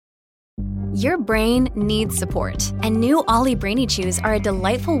Your brain needs support, and new Ollie Brainy Chews are a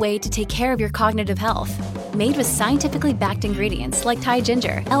delightful way to take care of your cognitive health. Made with scientifically backed ingredients like Thai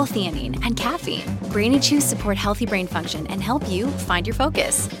ginger, L-theanine, and caffeine, Brainy Chews support healthy brain function and help you find your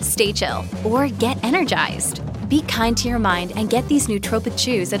focus, stay chill, or get energized. Be kind to your mind and get these nootropic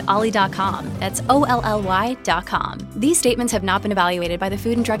chews at ollie.com. That's OLLY.com. These statements have not been evaluated by the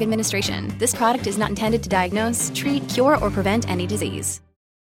Food and Drug Administration. This product is not intended to diagnose, treat, cure, or prevent any disease.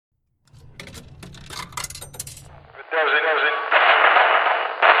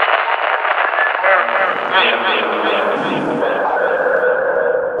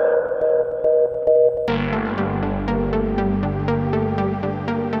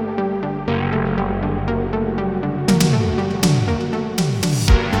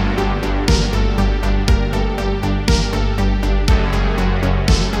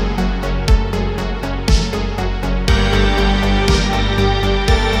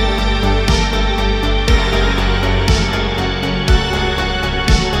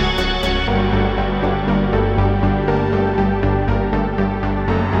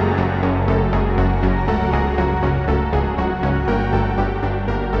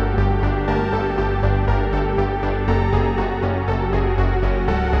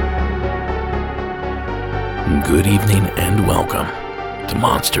 Good evening and welcome to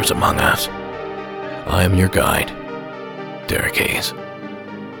Monsters Among Us. I am your guide, Derek Hayes.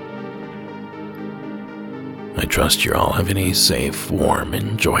 I trust you're all having a safe, warm,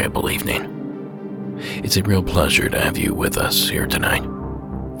 enjoyable evening. It's a real pleasure to have you with us here tonight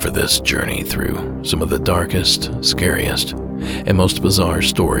for this journey through some of the darkest, scariest, and most bizarre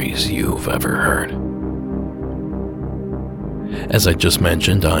stories you've ever heard. As I just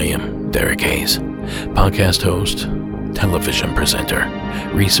mentioned, I am Derek Hayes, podcast host, television presenter,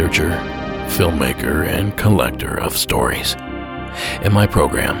 researcher, filmmaker, and collector of stories. And my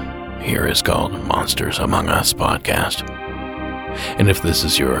program here is called Monsters Among Us Podcast. And if this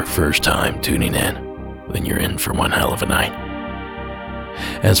is your first time tuning in, then you're in for one hell of a night.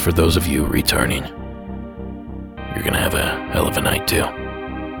 As for those of you returning, you're gonna have a hell of a night too,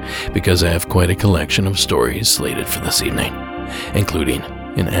 because I have quite a collection of stories slated for this evening, including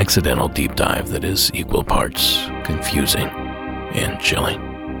an accidental deep dive that is equal parts confusing and chilling.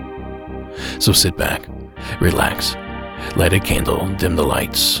 So sit back, relax, light a candle, dim the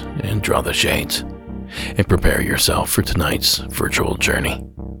lights, and draw the shades, and prepare yourself for tonight's virtual journey,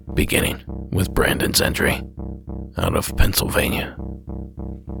 beginning with Brandon's entry out of Pennsylvania.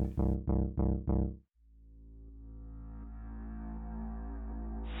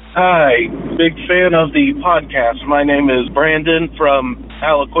 Hi, big fan of the podcast. My name is Brandon from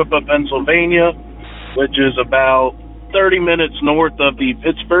Aliquippa, Pennsylvania, which is about 30 minutes north of the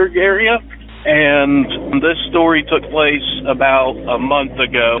Pittsburgh area. And this story took place about a month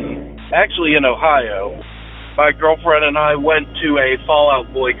ago, actually in Ohio. My girlfriend and I went to a Fall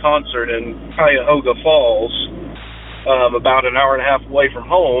Out Boy concert in Cuyahoga Falls, about an hour and a half away from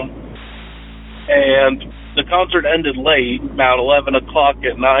home. And the concert ended late, about 11 o'clock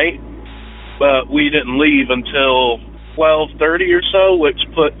at night, but we didn't leave until 12:30 or so, which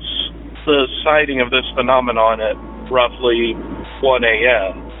puts the sighting of this phenomenon at roughly 1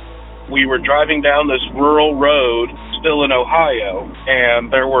 a.m. We were driving down this rural road, still in Ohio,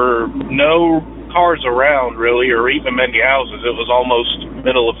 and there were no cars around, really, or even many houses. It was almost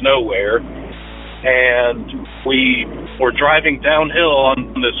middle of nowhere. And we were driving downhill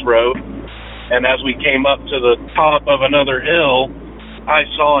on this road, and as we came up to the top of another hill, I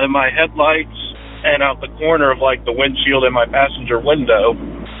saw in my headlights and out the corner of like the windshield in my passenger window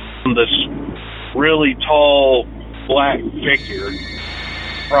this really tall black figure,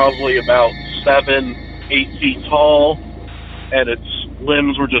 probably about 7-8 feet tall, and its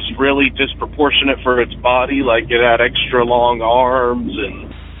limbs were just really disproportionate for its body. Like it had extra long arms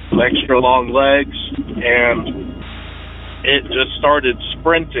and extra long legs, and it just started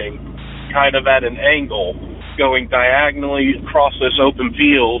sprinting kind of at an angle, going diagonally across this open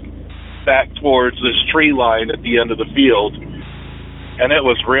field back towards this tree line at the end of the field. And it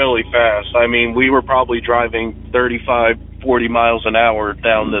was really fast. I mean, we were probably driving 35, 40 miles an hour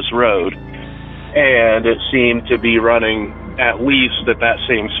down this road, and it seemed to be running at least at that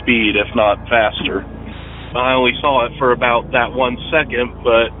same speed, if not faster. I only saw it for about that 1 second,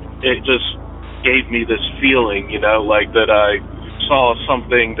 but it just gave me this feeling, like that I saw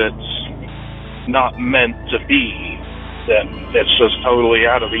something that's not meant to be, that it's just totally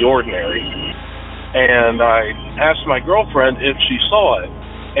out of the ordinary. And I asked my girlfriend if she saw it,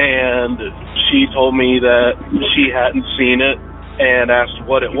 and she told me that she hadn't seen it and asked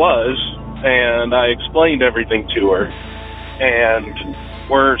what it was, and I explained everything to her. And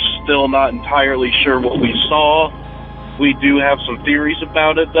We're still not entirely sure what we saw. We do have some theories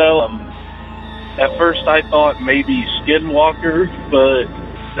about it, though. At first I thought maybe skinwalker, but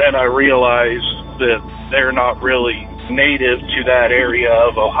then I realized that they're not really native to that area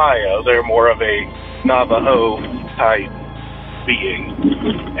of Ohio. They're more of a Navajo-type being.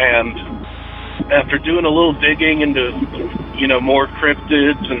 And after doing a little digging into, more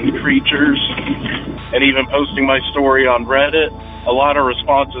cryptids and creatures, and even posting my story on Reddit, a lot of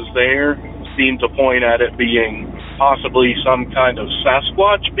responses there seem to point at it being possibly some kind of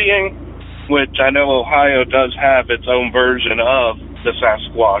Sasquatch being, which I know Ohio does have its own version of the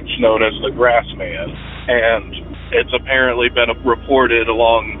Sasquatch known as the Grassman, and it's apparently been reported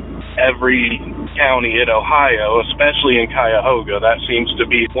along every county in Ohio, especially in Cuyahoga. That seems to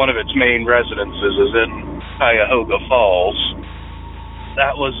be one of its main residences, is in Cuyahoga Falls.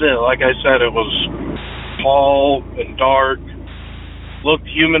 That was it. Like I said, it was tall and dark, looked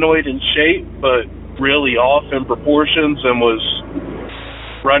humanoid in shape, but really off in proportions, and was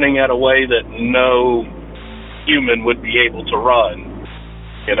running at a way that no human would be able to run,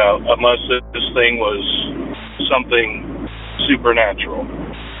 unless this thing was something supernatural.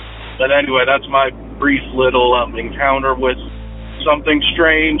 But anyway, that's my brief little encounter with something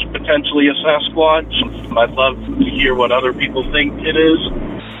strange, potentially a Sasquatch. I'd love to hear what other people think it is,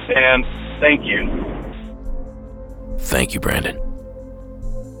 and thank you. Thank you, Brandon.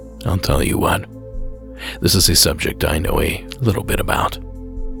 I'll tell you what, this is a subject I know a little bit about.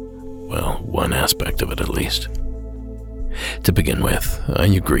 Well, one aspect of it at least. To begin with, I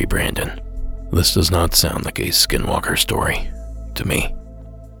agree, Brandon. This does not sound like a skinwalker story to me,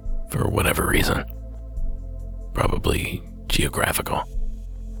 for whatever reason. Probably geographical.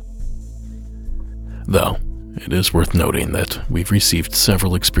 Though, it is worth noting that we've received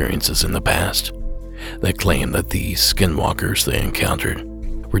several experiences in the past that claim that the skinwalkers they encountered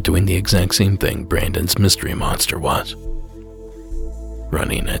were doing the exact same thing Brandon's mystery monster was.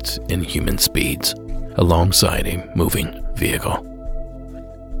 Running at inhuman speeds alongside a moving vehicle.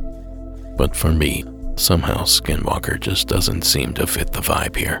 But for me, somehow Skinwalker just doesn't seem to fit the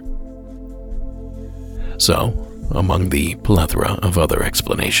vibe here. So, among the plethora of other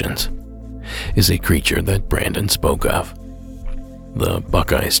explanations, is a creature that Brandon spoke of, the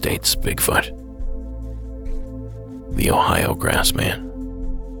Buckeye State's Bigfoot, the Ohio Grassman.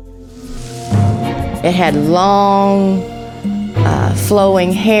 It had long,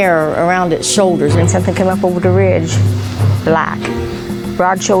 flowing hair around its shoulders, and something came up over the ridge, black,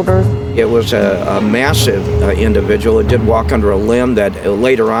 broad shoulders. It was a massive individual. It did walk under a limb that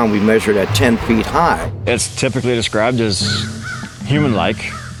later on we measured at 10 feet high. It's typically described as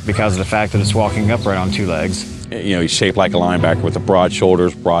human-like because of the fact that it's walking upright on two legs. He's shaped like a linebacker with the broad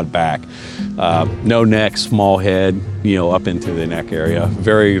shoulders, broad back, no neck, small head, up into the neck area.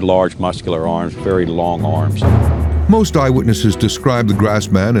 Very large muscular arms, very long arms. Most eyewitnesses describe the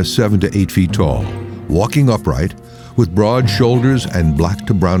Grassman as 7 to 8 feet tall, walking upright, with broad shoulders and black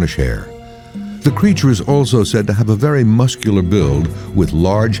to brownish hair. The creature is also said to have a very muscular build with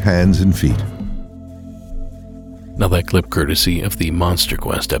large hands and feet. Now that clip courtesy of the Monster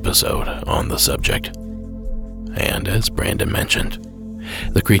Quest episode on the subject. And as Brandon mentioned,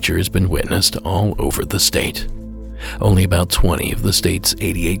 the creature has been witnessed all over the state. Only about 20 of the state's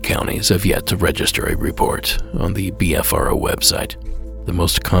 88 counties have yet to register a report on the BFRO website, the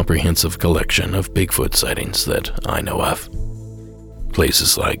most comprehensive collection of Bigfoot sightings that I know of.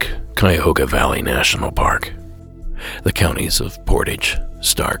 Places like Cuyahoga Valley National Park, the counties of Portage,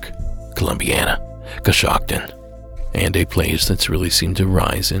 Stark, Columbiana, Coshocton, and a place that's really seemed to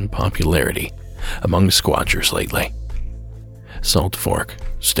rise in popularity among squatchers lately, Salt Fork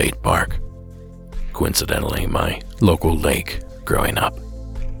State Park. Coincidentally, my local lake growing up.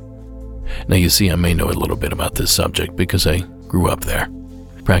 Now you see, I may know a little bit about this subject because I grew up there,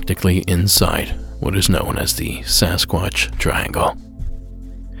 practically inside what is known as the Sasquatch Triangle.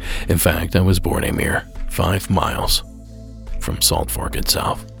 In fact, I was born a mere 5 miles from Salt Fork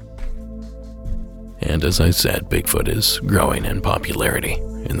itself. And as I said, Bigfoot is growing in popularity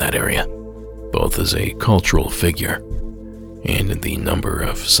in that area, both as a cultural figure and in the number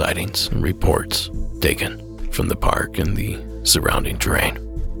of sightings and reports taken from the park and the surrounding terrain.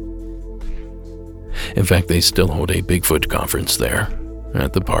 In fact, they still hold a Bigfoot conference there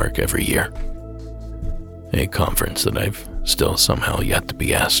at the park every year. A conference that I've still somehow yet to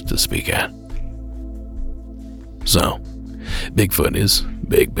be asked to speak at. So, Bigfoot is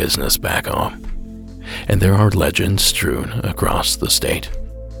big business back home, and there are legends strewn across the state.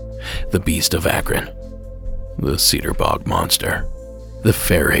 The Beast of Akron, the Cedar Bog Monster, the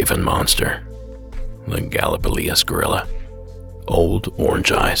Fairhaven Monster, the Gallipolis Gorilla, old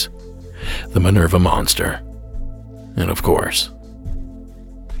orange eyes, the Minerva monster, and of course,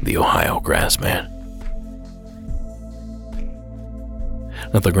 the Ohio Grassman.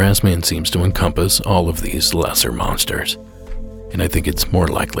 Now, the Grassman seems to encompass all of these lesser monsters, and I think it's more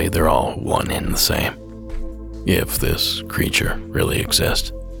likely they're all one and the same, if this creature really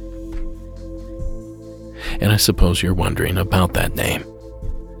exists. And I suppose you're wondering about that name.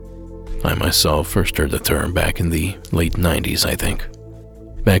 I myself first heard the term back in the late 90s, I think.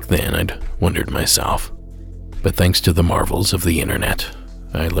 Back then, I'd wondered myself. But thanks to the marvels of the internet,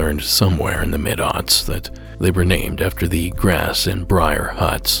 I learned somewhere in the mid-aughts that they were named after the grass and briar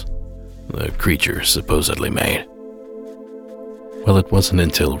huts the creature supposedly made. Well, it wasn't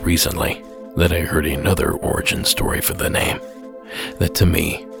until recently that I heard another origin story for the name that to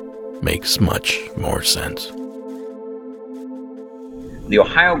me makes much more sense. The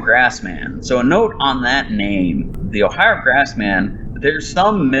Ohio Grassman. So a note on that name. The Ohio Grassman, there's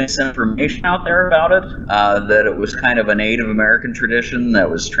some misinformation out there about it, that it was kind of a Native American tradition that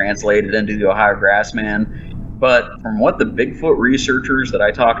was translated into the Ohio Grassman. But from what the Bigfoot researchers that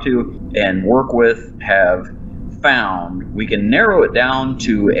I talk to and work with have found, we can narrow it down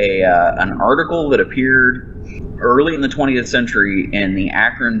to an article that appeared early in the 20th century in the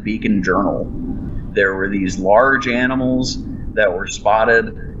Akron Beacon Journal. There were these large animals that were spotted,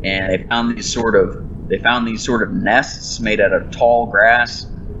 and they found these sort of nests made out of tall grass,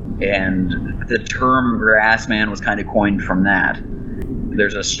 and the term Grassman was kind of coined from that.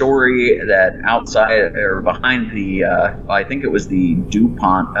 There's a story that outside or behind the, I think it was the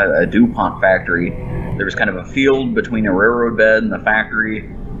DuPont factory, there was kind of a field between a railroad bed and the factory,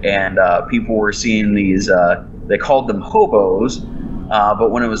 and people were seeing these, they called them hobos,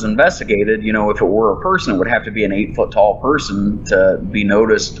 but when it was investigated, if it were a person, it would have to be an 8-foot tall person to be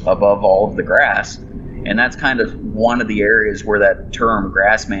noticed above all of the grass. And that's kind of one of the areas where that term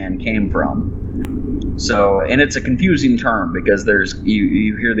Grassman came from. So, and it's a confusing term because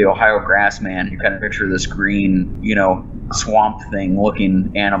you hear the Ohio Grassman, you kind of picture this green, swamp thing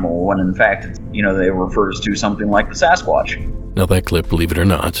looking animal, when in fact, it refers to something like the Sasquatch. Now that clip, believe it or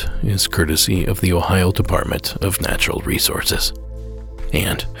not, is courtesy of the Ohio Department of Natural Resources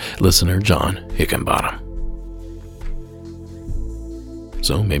and listener John Hickenbottom.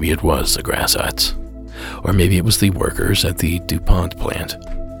 So maybe it was the grass huts, or maybe it was the workers at the DuPont plant.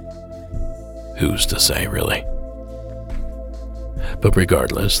 Who's to say, really? But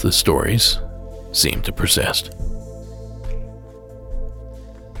regardless, the stories seem to persist.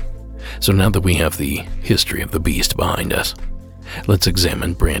 So now that we have the history of the beast behind us, let's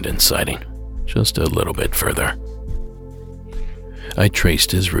examine Brandon's sighting just a little bit further. I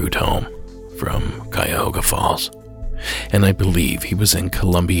traced his route home from Cuyahoga Falls, and I believe he was in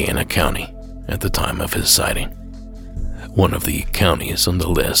Columbiana County at the time of his sighting, one of the counties on the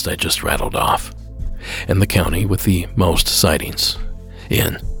list I just rattled off, and the county with the most sightings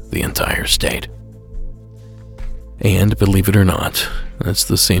in the entire state. And believe it or not, that's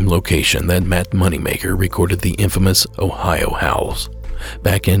the same location that Matt Moneymaker recorded the infamous Ohio Howls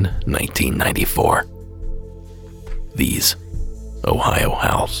back in 1994. These Ohio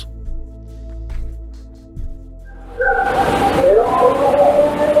Howls.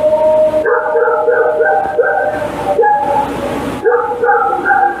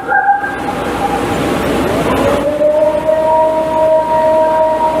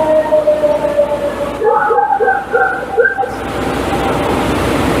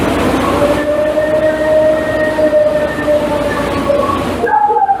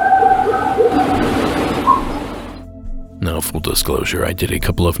 Full disclosure, I did a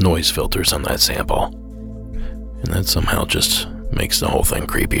couple of noise filters on that sample, and that somehow just makes the whole thing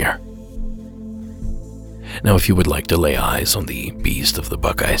creepier. Now, if you would like to lay eyes on the beast of the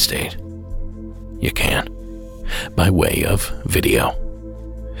Buckeye State, you can, by way of video.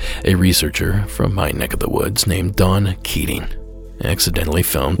 A researcher from my neck of the woods named Don Keating accidentally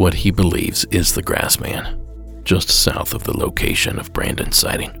found what he believes is the Grassman, just south of the location of Brandon's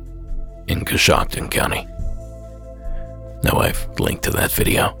sighting, in Coshocton County. Now I've linked to that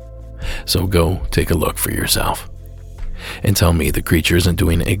video, so go take a look for yourself, and tell me the creature isn't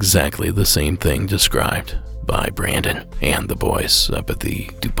doing exactly the same thing described by Brandon and the boys up at the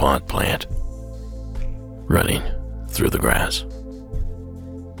DuPont plant, running through the grass.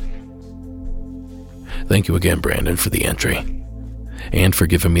 Thank you again, Brandon, for the entry, and for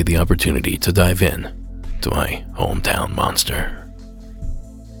giving me the opportunity to dive in to my hometown monster.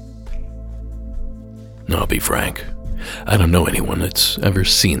 Now, I'll be frank, I don't know anyone that's ever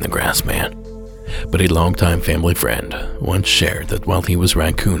seen the Grassman, but a longtime family friend once shared that while he was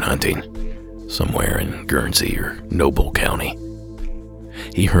raccoon hunting somewhere in Guernsey or Noble County,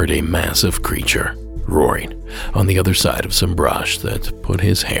 he heard a massive creature roaring on the other side of some brush that put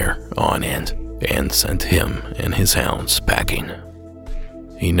his hair on end and sent him and his hounds packing.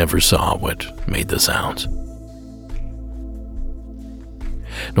 He never saw what made the sounds.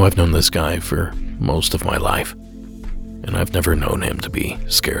 Now, I've known this guy for most of my life, and I've never known him to be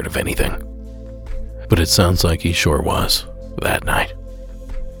scared of anything. But it sounds like he sure was that night.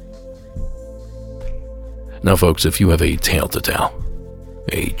 Now, folks, if you have a tale to tell,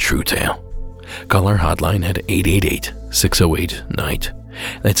 a true tale, call our hotline at 888-608-NIGHT.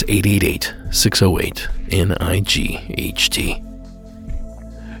 That's 888-608-NIGHT.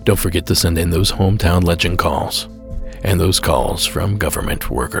 Don't forget to send in those hometown legend calls and those calls from government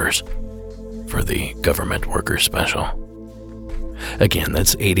workers for the government worker special. Again,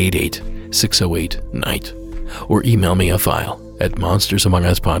 that's 888-608-NIGHT, or email me a file at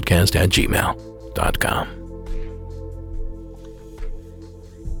monstersamonguspodcast@gmail.com.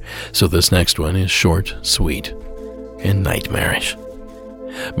 So this next one is short, sweet, and nightmarish.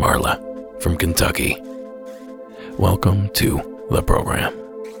 Marla from Kentucky. Welcome to the program.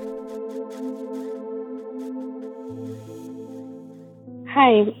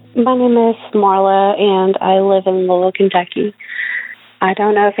 Hi, my name is Marla, and I live in Louisville, Kentucky. I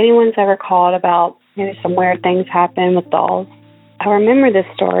don't know if anyone's ever called about maybe some weird things happen with dolls. I remember this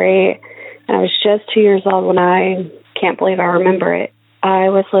story, and I was just 2 years old when I can't believe I remember it. I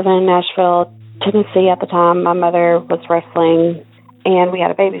was living in Nashville, Tennessee at the time. My mother was wrestling, and we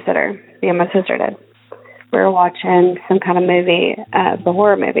had a babysitter. Me and my sister did. We were watching some kind of movie, the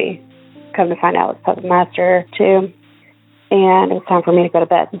horror movie. Come to find out it was Puppet Master 2. And it was time for me to go to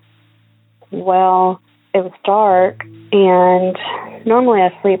bed. Well, it was dark, and normally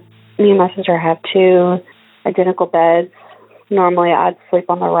me and my sister have two identical beds. Normally I'd sleep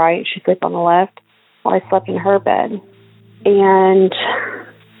on the right, she'd sleep on the left. Well, I slept in her bed. And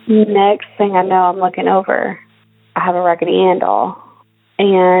next thing I know, I'm looking over. I have a Raggedy Ann doll.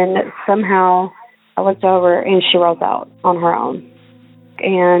 And somehow I looked over, and she rolls out on her own.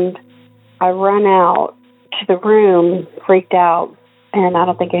 And I run out to the room, freaked out, and I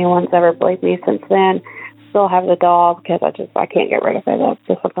don't think anyone's ever believed me since then. Still have the doll because I can't get rid of it. That's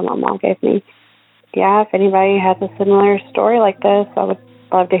just something my mom gave me. Yeah, if anybody has a similar story like this, I would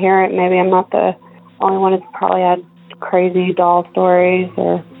love to hear it. Maybe I'm not the only one who's probably had crazy doll stories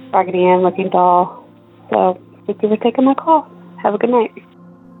or Raggedy Ann looking doll. So thank you for taking my call. Have a good night.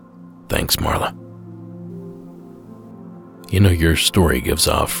 Thanks, Marla. You know, your story gives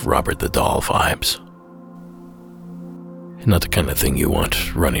off Robert the Doll vibes. Not the kind of thing you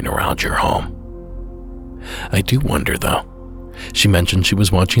want running around your home. I do wonder, though. She mentioned she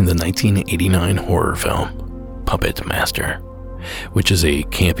was watching the 1989 horror film, Puppet Master, which is a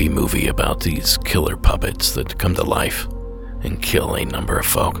campy movie about these killer puppets that come to life and kill a number of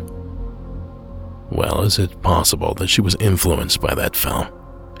folk. Well, is it possible that she was influenced by that film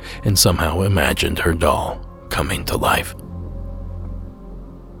and somehow imagined her doll coming to life?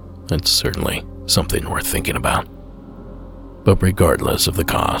 That's certainly something worth thinking about. But regardless of the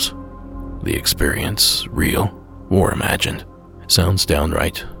cause, the experience, real or imagined, sounds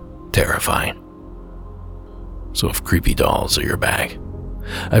downright terrifying. So if creepy dolls are your bag,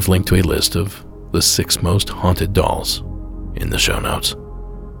 I've linked to a list of the 6 most haunted dolls in the show notes.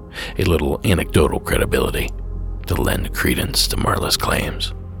 A little anecdotal credibility to lend credence to Marla's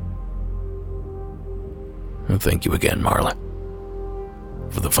claims. And thank you again, Marla,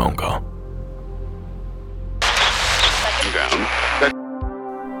 for the phone call.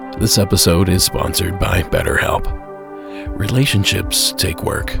 This episode is sponsored by BetterHelp. Relationships take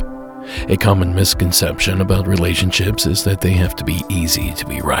work. A common misconception about relationships is that they have to be easy to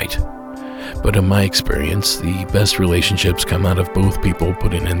be right. But in my experience, the best relationships come out of both people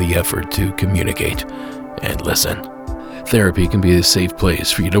putting in the effort to communicate and listen. Therapy can be a safe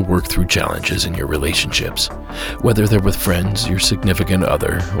place for you to work through challenges in your relationships, whether they're with friends, your significant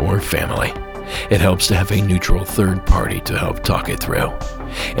other, or family. It helps to have a neutral third party to help talk it through.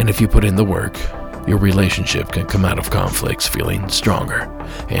 And if you put in the work, your relationship can come out of conflicts feeling stronger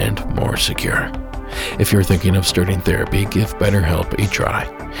and more secure. If you're thinking of starting therapy, give BetterHelp a try.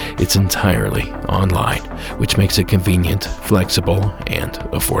 It's entirely online, which makes it convenient, flexible, and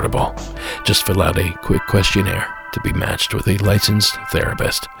affordable. Just fill out a quick questionnaire to be matched with a licensed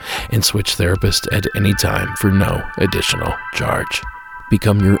therapist and switch therapists at any time for no additional charge.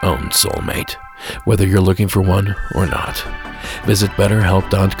 Become your own soulmate, whether you're looking for one or not. Visit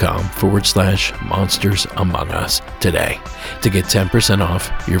BetterHelp.com/monstersamongus today to get 10% off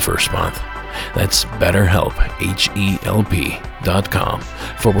your first month. That's BetterHelp,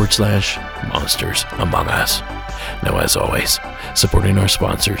 HELP.com/Monsters Among Us. Now, as always, supporting our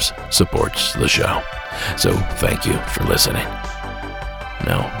sponsors supports the show. So thank you for listening.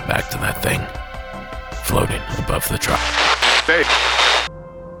 Now, back to that thing floating above the truck. Hey.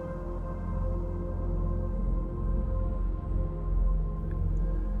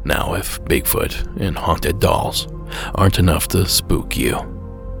 Now, if Bigfoot and haunted dolls aren't enough to spook you,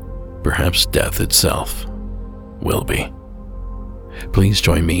 perhaps death itself will be. Please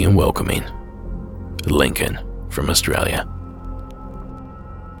join me in welcoming Lincoln from Australia.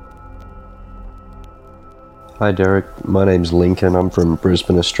 Hi Derek, my name's Lincoln. I'm from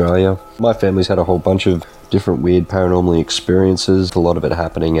Brisbane, Australia. My family's had a whole bunch of different weird paranormal experiences, a lot of it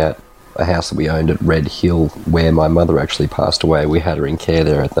happening at a house that we owned at Red Hill, where my mother actually passed away. We had her in care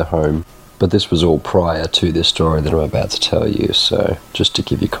there at the home. But this was all prior to this story that I'm about to tell you, so just to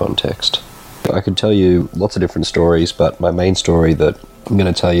give you context. I could tell you lots of different stories, but my main story that I'm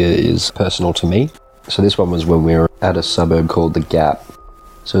going to tell you is personal to me. So this one was when we were at a suburb called The Gap.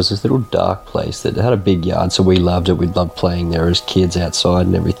 So it was this little dark place that had a big yard, so we loved it. We loved playing there as kids outside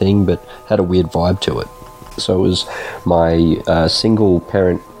and everything, but had a weird vibe to it. So it was my single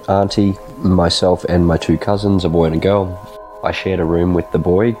parent auntie, myself and my two cousins, a boy and a girl. I shared a room with the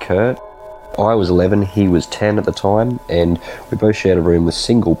boy, Kurt. I was 11, he was 10 at the time, and we both shared a room with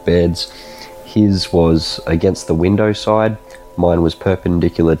single beds. His was against the window side, mine was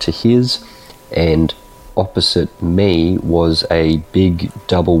perpendicular to his, and opposite me was a big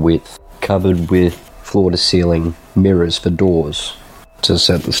double width covered with floor-to-ceiling mirrors for doors to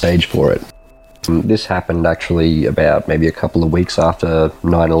set the stage for it. This happened actually about maybe a couple of weeks after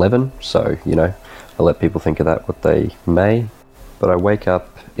 9/11, so, you know, I let people think of that what they may. But I wake up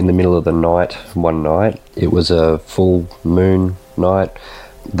in the middle of the night one night. It was a full moon night.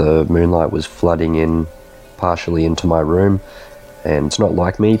 The moonlight was flooding in partially into my room, and it's not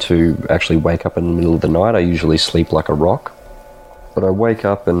like me to actually wake up in the middle of the night. I usually sleep like a rock. But I wake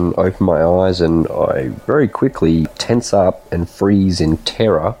up and open my eyes, and I very quickly tense up and freeze in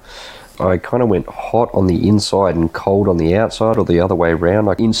terror. I kind of went hot on the inside and cold on the outside, or the other way around,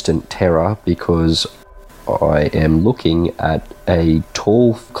 like instant terror, because I am looking at a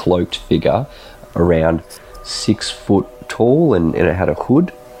tall cloaked figure around 6 foot tall, and it had a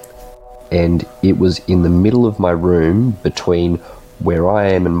hood, and it was in the middle of my room between where I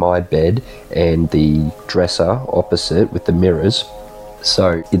am in my bed and the dresser opposite with the mirrors.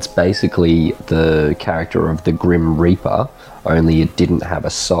 So it's basically the character of the Grim Reaper, only it didn't have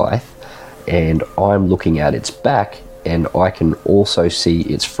a scythe, and I'm looking at its back, and I can also see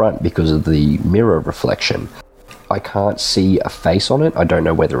its front because of the mirror reflection. I can't see a face on it. I don't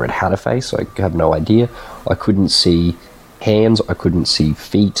know whether it had a face. I have no idea. I couldn't see hands. I couldn't see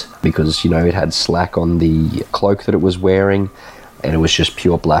feet because, you know, it had slack on the cloak that it was wearing, and it was just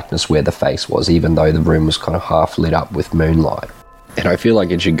pure blackness where the face was, even though the room was kind of half lit up with moonlight. And I feel like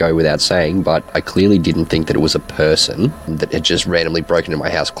it should go without saying, but I clearly didn't think that it was a person that had just randomly broken into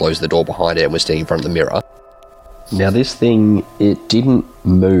my house, closed the door behind it, and was standing in front of the mirror. Now this thing, it didn't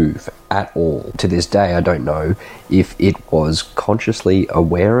move at all. To this day, I don't know if it was consciously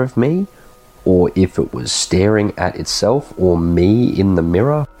aware of me, or if it was staring at itself or me in the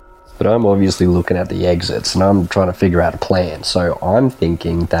mirror. But I'm obviously looking at the exits, and I'm trying to figure out a plan. So I'm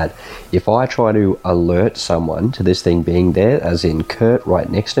thinking that if I try to alert someone to this thing being there, as in Kurt right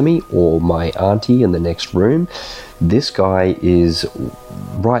next to me, or my auntie in the next room, this guy is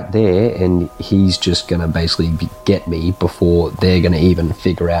right there, and he's just going to basically get me before they're going to even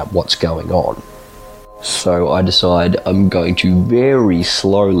figure out what's going on. So I decide I'm going to very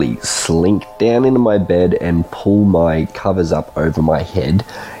slowly slink down into my bed and pull my covers up over my head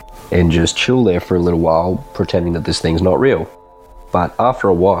and just chill there for a little while, pretending that this thing's not real. But after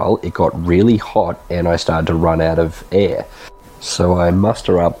a while, it got really hot and I started to run out of air. So I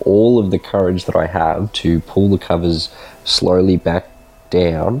muster up all of the courage that I have to pull the covers slowly back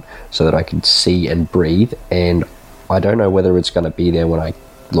down so that I can see and breathe, and I don't know whether it's going to be there when I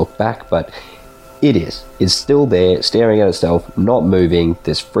look back, but it is. It's still there, staring at itself, not moving,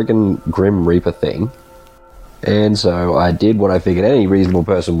 this friggin' Grim Reaper thing. And so I did what I figured any reasonable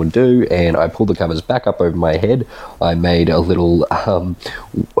person would do, and I pulled the covers back up over my head. I made a little,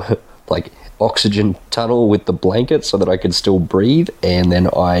 like, oxygen tunnel with the blanket so that I could still breathe, and then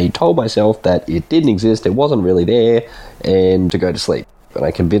I told myself that it didn't exist, it wasn't really there, and to go to sleep. And I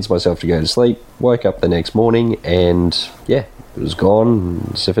convinced myself to go to sleep, woke up the next morning, and yeah, it was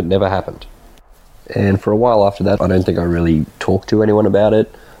gone as if it never happened. And for a while after that, I don't think I really talked to anyone about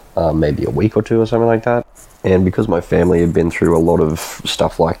it. maybe a week or two or something like that. And because my family had been through a lot of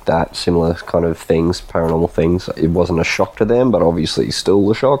stuff like that, similar kind of things, paranormal things, it wasn't a shock to them, but obviously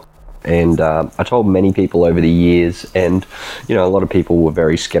still a shock. And I told many people over the years, and, you know, a lot of people were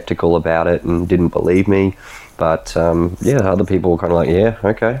very skeptical about it and didn't believe me. But, other people were kind of like, yeah,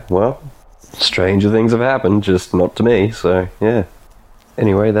 okay, well, stranger things have happened, just not to me, so, yeah.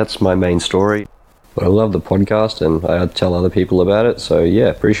 Anyway, that's my main story. But I love the podcast, and I tell other people about it, so, yeah,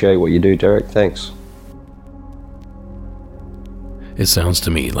 appreciate what you do, Derek. Thanks. It sounds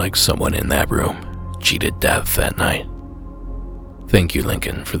to me like someone in that room cheated death that night. Thank you,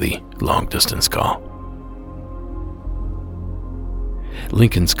 Lincoln, for the long-distance call.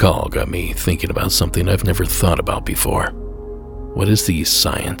 Lincoln's call got me thinking about something I've never thought about before. What is the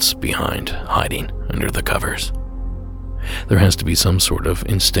science behind hiding under the covers? There has to be some sort of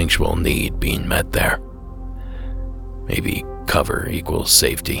instinctual need being met there. Maybe cover equals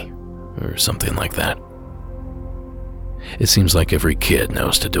safety, or something like that. It seems like every kid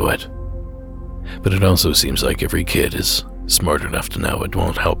knows to do it. But it also seems like every kid is smart enough to know it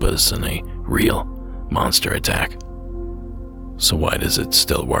won't help us in a real monster attack. So why does it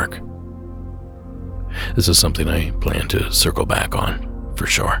still work? This is something I plan to circle back on, for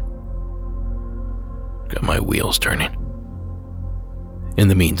sure. Got my wheels turning. In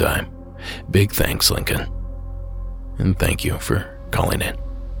the meantime, big thanks, Lincoln. And thank you for calling in.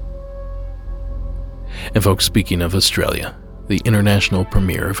 And folks, speaking of Australia, the international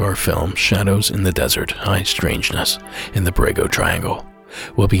premiere of our film Shadows in the Desert, High Strangeness in the Brago Triangle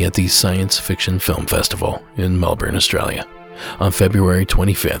will be at the Science Fiction Film Festival in Melbourne, Australia on February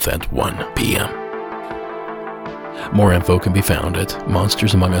 25th at 1 p.m. More info can be found at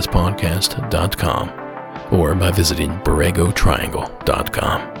monstersamonguspodcast.com or by visiting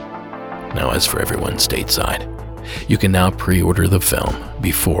BragoTriangle.com. Now, as for everyone stateside, you can now pre-order the film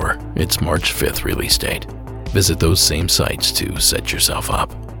before its March 5th release date. Visit those same sites to set yourself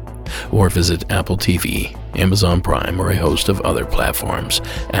up. Or visit Apple TV, Amazon Prime, or a host of other platforms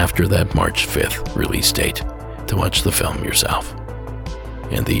after that March 5th release date to watch the film yourself.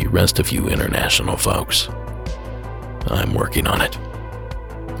 And the rest of you international folks, I'm working on it.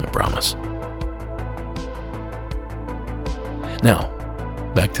 I promise. Now,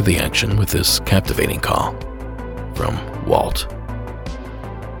 back to the action with this captivating call from Walt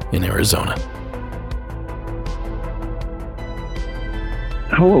in Arizona.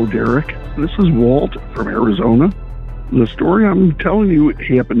 Hello, Derek. This is Walt from Arizona. The story I'm telling you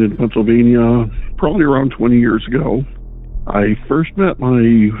happened in Pennsylvania probably around 20 years ago. I first met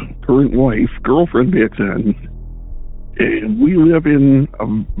my current wife, girlfriend back then, and we live in a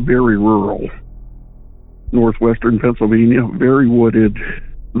very rural northwestern Pennsylvania, very wooded.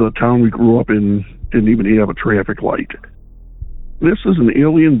 The town we grew up in didn't even have a traffic light. This is an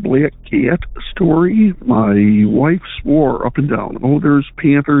alien black cat story. My wife swore up and down, oh, there's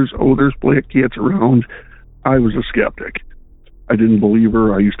panthers, oh, there's black cats around. I was a skeptic. I didn't believe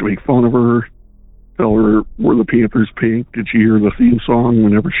her. I used to make fun of her, tell her, were the panthers pink? Did she hear the theme song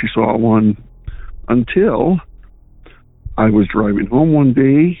whenever she saw one? Until I was driving home one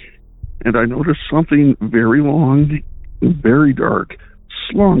day, and I noticed something very long and very dark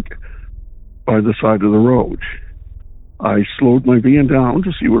slunk by the side of the road. I slowed my van down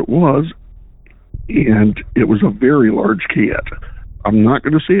to see what it was, and it was a very large cat. I'm not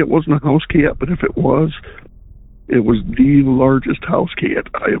going to say it wasn't a house cat, but if it was the largest house cat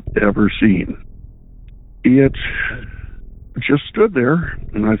I have ever seen. It just stood there,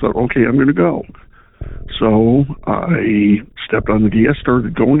 and I thought, okay, I'm going to go. So I stepped on the gas,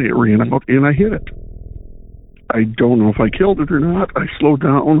 started going, it ran out, and I hit it. I don't know if I killed it or not. I slowed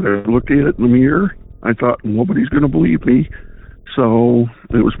down, I looked at it in the mirror. I thought, nobody's going to believe me. So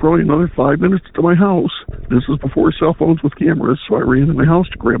it was probably another 5 minutes to my house. This is before cell phones with cameras, so I ran to my house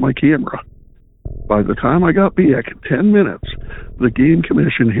to grab my camera. By the time I got back, 10 minutes, the game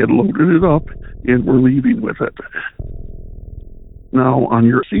commission had loaded it up and were leaving with it. Now, on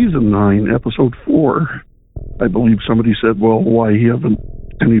your season 9, episode 4, I believe somebody said, well, why haven't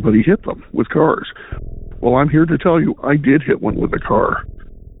anybody hit them with cars? Well, I'm here to tell you, I did hit one with a car.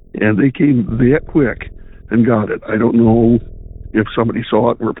 And they came that quick and got it. I don't know if somebody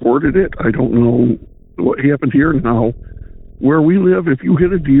saw it and reported it. I don't know what happened here. Now, where we live, if you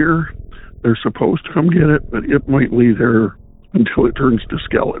hit a deer, they're supposed to come get it, but it might lay there until it turns to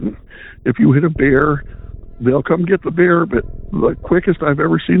skeleton. If you hit a bear, they'll come get the bear, but the quickest I've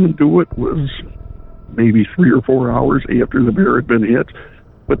ever seen them do it was maybe 3 or 4 hours after the bear had been hit.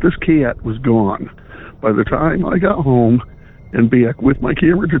 But this cat was gone. By the time I got home and back with my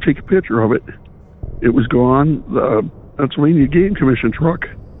camera to take a picture of it, it was gone. The Pennsylvania Game Commission truck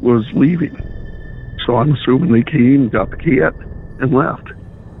was leaving. So I'm assuming they came, got the cat, and left.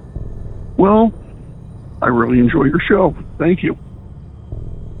 Well, I really enjoy your show. Thank you.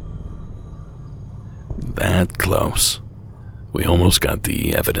 That close. We almost got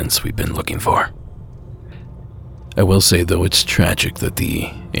the evidence we've been looking for. I will say, though, it's tragic that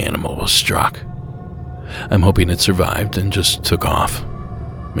the animal was struck. I'm hoping it survived and just took off,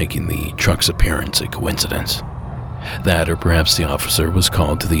 making the truck's appearance a coincidence. That, or perhaps the officer was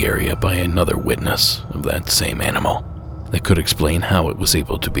called to the area by another witness of that same animal that could explain how it was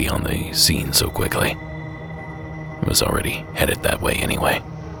able to be on the scene so quickly. It was already headed that way anyway.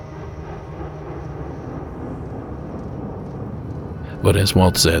 But as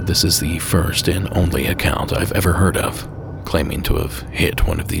Walt said, this is the first and only account I've ever heard of claiming to have hit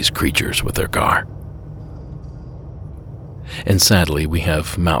one of these creatures with their car. And sadly, we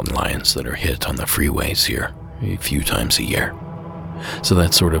have mountain lions that are hit on the freeways here a few times a year. So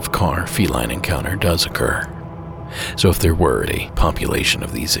that sort of car-feline encounter does occur. So if there were a population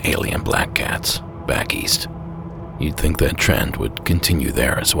of these alien black cats back east, you'd think that trend would continue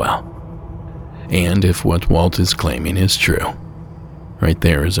there as well. And if what Walt is claiming is true, right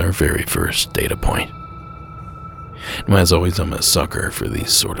there is our very first data point. Now, as always, I'm a sucker for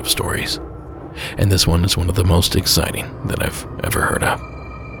these sort of stories, and this one is one of the most exciting that I've ever heard of.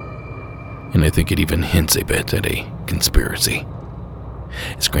 And I think it even hints a bit at a conspiracy.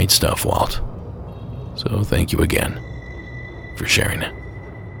 It's great stuff, Walt. So thank you again for sharing it.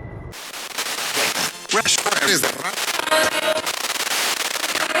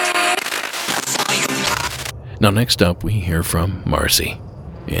 Now next up, we hear from Marcy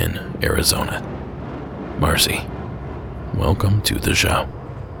in Arizona. Marcy, welcome to the show.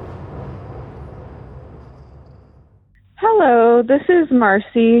 Hello, this is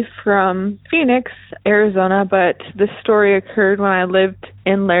Marcy from Phoenix, Arizona, but this story occurred when I lived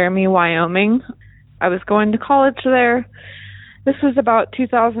in Laramie, Wyoming. I was going to college there. This was about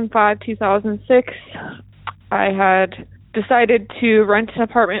 2005, 2006. I had decided to rent an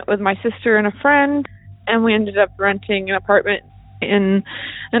apartment with my sister and a friend, and we ended up renting an apartment in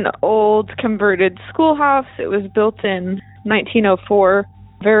an old converted schoolhouse. It was built in 1904,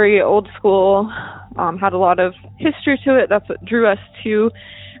 very old school, had a lot of history to it. That's what drew us to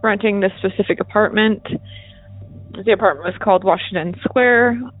renting this specific apartment. The apartment was called Washington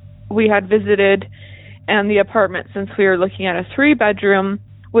Square. We had visited, and the apartment, since we were looking at a 3-bedroom,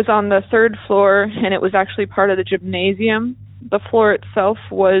 was on the 3rd floor, and it was actually part of the gymnasium. The floor itself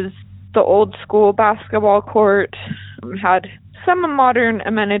was the old school basketball court, had some modern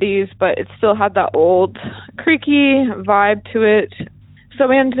amenities, but it still had that old creaky vibe to it. So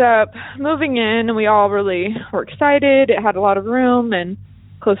we ended up moving in, and we all really were excited. It had a lot of room and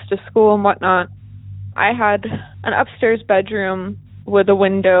close to school and whatnot. I had an upstairs bedroom with a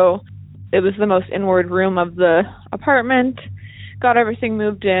window. It was the most inward room of the apartment. Got everything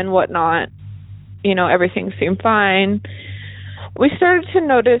moved in, whatnot. You know, everything seemed fine. We started to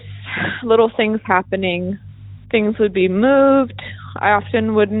notice little things happening. Things would be moved. I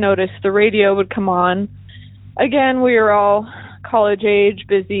often would notice the radio would come on. Again, we were all college age,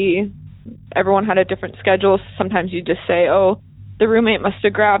 busy. Everyone had a different schedule. Sometimes you just say, oh, the roommate must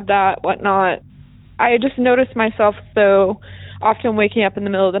have grabbed that, whatnot. I just noticed myself, though, often waking up in the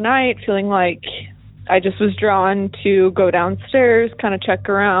middle of the night, feeling like I just was drawn to go downstairs, kind of check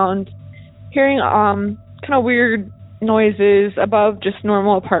around, hearing kind of weird noises above just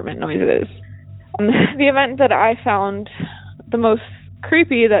normal apartment noises. The event that I found the most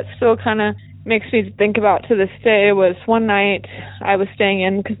creepy, that still kind of makes me think about to this day, was one night I was staying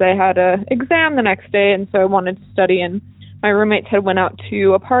in because I had a exam the next day, and so I wanted to study, and my roommates had went out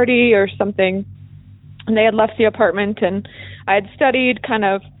to a party or something, and they had left the apartment, and I had studied, kind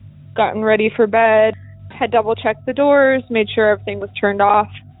of gotten ready for bed, had double-checked the doors, made sure everything was turned off,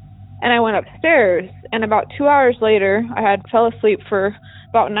 and I went upstairs, and about 2 hours later, I had fell asleep for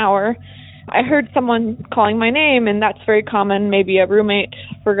about an hour. I heard someone calling my name, and that's very common. Maybe a roommate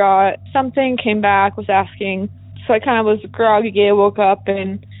forgot something, came back, was asking. So I kind of was groggy. I woke up,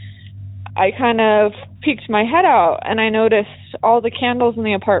 and I kind of peeked my head out, and I noticed all the candles in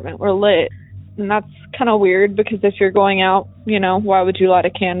the apartment were lit. And that's kind of weird, because if you're going out, you know, why would you light a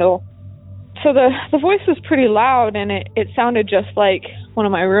candle? So the voice was pretty loud, and it sounded just like one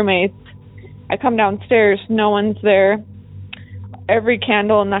of my roommates. I come downstairs, no one's there. Every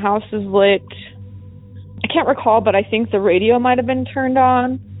candle in the house is lit. I can't recall, but I think the radio might have been turned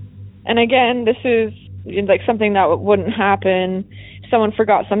on. And again, this is like something that wouldn't happen. If someone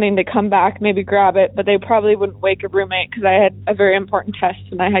forgot something, they come back, maybe grab it, but they probably wouldn't wake a roommate, because I had a very important test,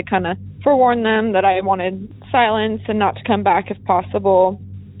 and I had kind of forewarned them that I wanted silence and not to come back if possible.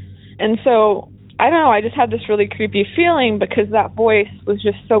 And so, I don't know, I just had this really creepy feeling because that voice was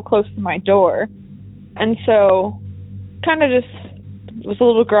just so close to my door. And so, kind of just was a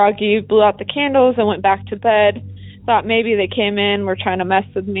little groggy, blew out the candles and went back to bed. Thought maybe they came in, were trying to mess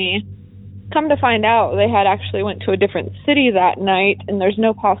with me. Come to find out, they had actually went to a different city that night, and there's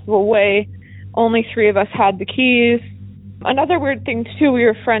no possible way. Only 3 of us had the keys. Another weird thing, too, we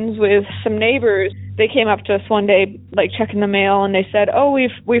were friends with some neighbors. They came up to us one day, like, checking the mail, and they said, oh,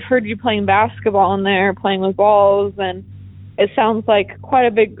 we've heard you playing basketball in there, playing with balls, and it sounds like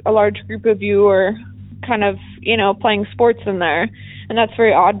quite a large group of you are kind of, playing sports in there. And that's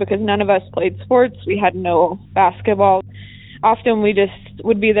very odd because none of us played sports. We had no basketball. Often we just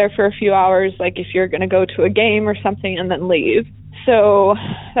would be there for a few hours, like if you're going to go to a game or something and then leave. So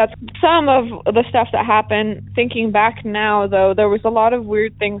that's some of the stuff that happened. Thinking back now, though, there was a lot of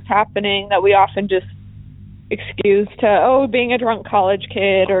weird things happening that we often just excused to, being a drunk college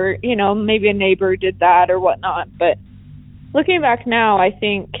kid or, maybe a neighbor did that or whatnot. But looking back now, I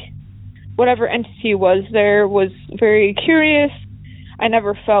think whatever entity was there was very curious. I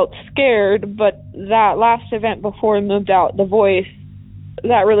never felt scared, but that last event before we moved out, the voice,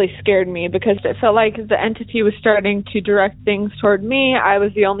 that really scared me because it felt like the entity was starting to direct things toward me. I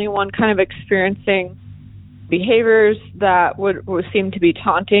was the only one kind of experiencing behaviors that would seem to be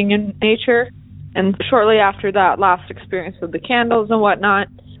taunting in nature. And shortly after that last experience with the candles and whatnot,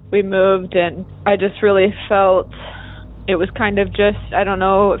 we moved, and I just really felt it was kind of just, I don't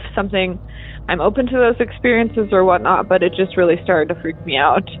know if something, I'm open to those experiences or whatnot, but it just really started to freak me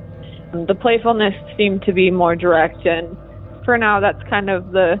out. The playfulness seemed to be more direct, and for now, that's kind of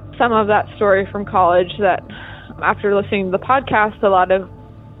some of that story from college that after listening to the podcast, a lot of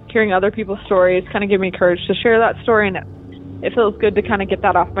hearing other people's stories kind of gave me courage to share that story, and it feels good to kind of get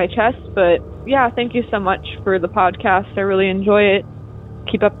that off my chest. But yeah, thank you so much for the podcast. I really enjoy it.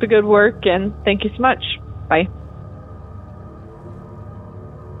 Keep up the good work, and thank you so much. Bye.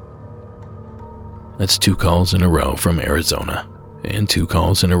 That's 2 calls in a row from Arizona, and 2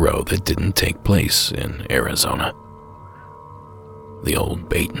 calls in a row that didn't take place in Arizona. The old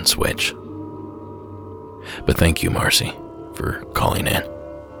bait and switch. But thank you, Marcy, for calling in.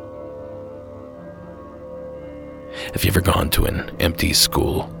 Have you ever gone to an empty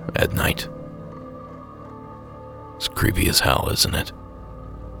school at night? It's creepy as hell, isn't it?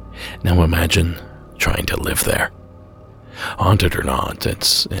 Now imagine trying to live there. Haunted or not,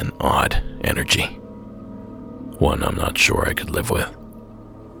 it's an odd energy. One I'm not sure I could live with.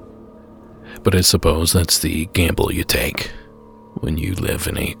 But I suppose that's the gamble you take when you live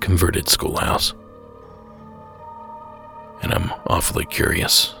in a converted schoolhouse. And I'm awfully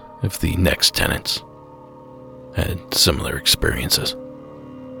curious if the next tenants had similar experiences.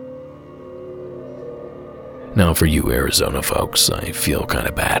 Now for you Arizona folks, I feel kind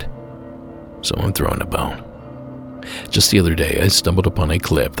of bad, so I'm throwing a bone. Just the other day, I stumbled upon a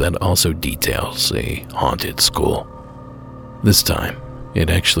clip that also details a haunted school. This time, it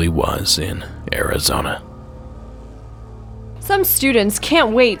actually was in Arizona. Some students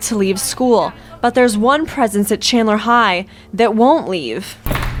can't wait to leave school, but there's one presence at Chandler High that won't leave.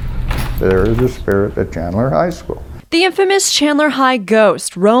 There is a spirit at Chandler High School. The infamous Chandler High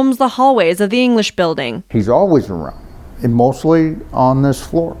ghost roams the hallways of the English building. He's always around, and mostly on this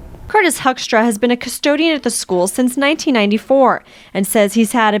floor. Curtis Huckstra has been a custodian at the school since 1994 and says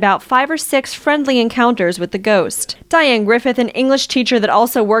he's had about 5 or 6 friendly encounters with the ghost. Diane Griffith, an English teacher that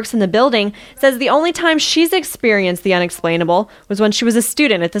also works in the building, says the only time she's experienced the unexplainable was when she was a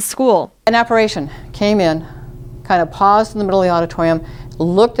student at the school. An apparition came in, kind of paused in the middle of the auditorium,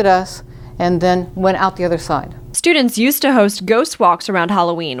 looked at us, and then went out the other side. Students used to host ghost walks around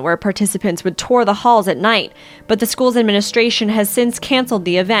Halloween, where participants would tour the halls at night, but the school's administration has since canceled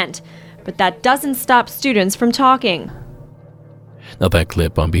the event. But that doesn't stop students from talking. Now that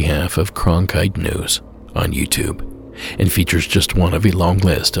clip on behalf of Cronkite News on YouTube, and features just one of a long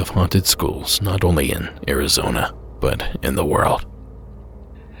list of haunted schools not only in Arizona, but in the world.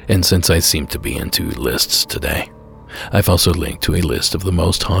 And since I seem to be into lists today, I've also linked to a list of the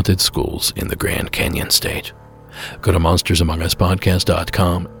most haunted schools in the Grand Canyon State. Go to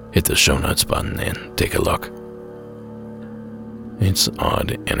monstersamonguspodcast.com, hit the show notes button, and take a look. It's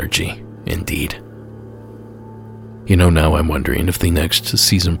odd energy, indeed. You know, now I'm wondering if the next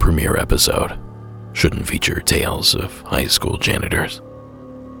season premiere episode shouldn't feature tales of high school janitors.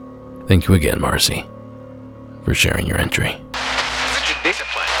 Thank you again, Marcy, for sharing your entry.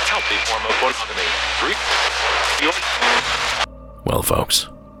 Well, folks,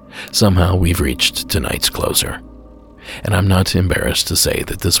 somehow we've reached tonight's closer, and I'm not embarrassed to say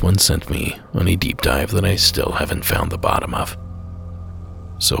that this one sent me on a deep dive that I still haven't found the bottom of.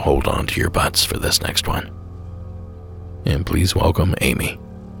 so hold on to your butts for this next one. And please welcome Amy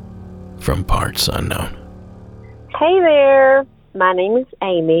from Parts Unknown. Hey there, my name is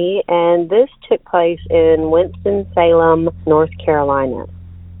Amy, and this took place in Winston-Salem, North Carolina.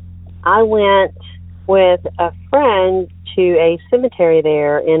 I went with a friend to a cemetery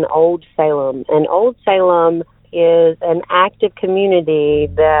there in Old Salem, and Old Salem is an active community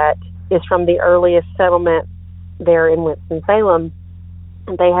that is from the earliest settlement there in Winston-Salem.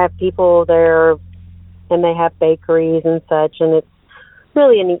 They have people there, and they have bakeries and such, and it's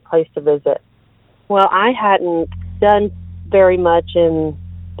really a neat place to visit. Well, I hadn't done very much in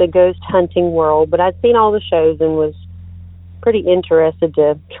the ghost hunting world, but I'd seen all the shows and was pretty interested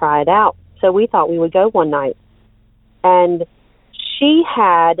to try it out. So we thought we would go one night. And she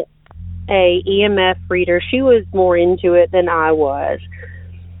had a EMF reader. She was more into it than I was.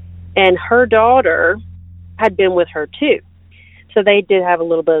 And her daughter had been with her too. So they did have a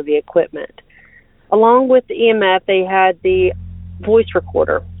little bit of the equipment. Along with the EMF, they had the voice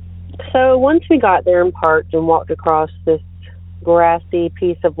recorder. So once we got there and parked and walked across this grassy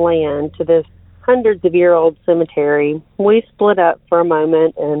piece of land to this hundreds-of-year-old cemetery, we split up for a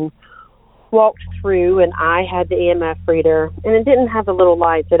moment and walked through, and I had the EMF reader, and it didn't have the little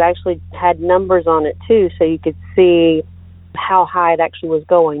lights. It actually had numbers on it, too, so you could see how high it actually was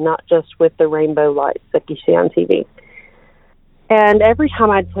going, not just with the rainbow lights that you see on TV. And every time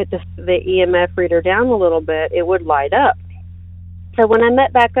I'd put the EMF reader down a little bit, it would light up. So when I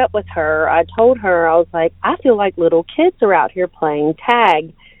met back up with her, I told her, I was like, I feel like little kids are out here playing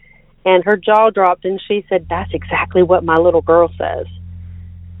tag. And her jaw dropped, and she said, that's exactly what my little girl says.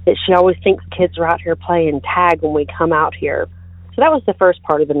 That she always thinks kids are out here playing tag when we come out here. So that was the first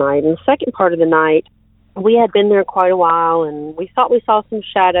part of the night. And the second part of the night, we had been there quite a while, and we thought we saw some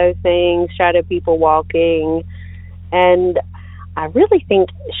shadow things, shadow people walking. And I really think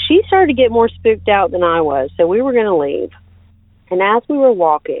she started to get more spooked out than I was, so we were going to leave. And as we were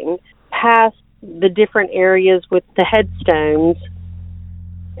walking past the different areas with the headstones,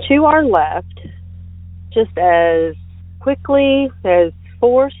 to our left, just as quickly as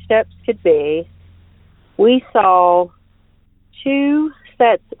 4 steps could be, we saw 2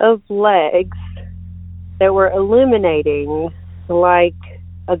 sets of legs that were illuminating like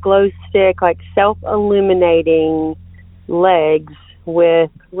a glow stick, like self-illuminating legs with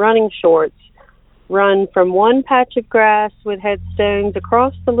running shorts run from one patch of grass with headstones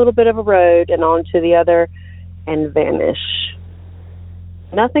across the little bit of a road and onto the other and vanish.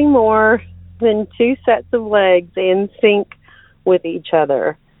 Nothing more than 2 sets of legs in sync with each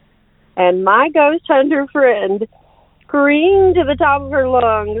other. And my ghost hunter friend screamed to the top of her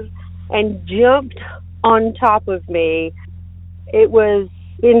lungs and jumped on top of me. It was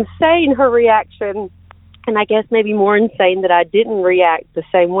insane, her reaction, and I guess maybe more insane that I didn't react the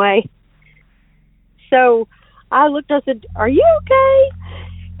same way. So I looked, I said, are you okay?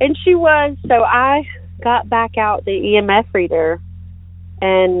 And she was. So I got back out the EMF reader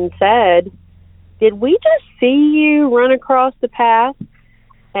and said, did we just see you run across the path?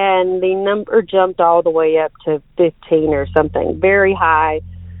 And the number jumped all the way up to 15 or something, very high.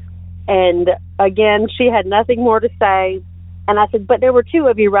 And again, she had nothing more to say. And I said, but there were 2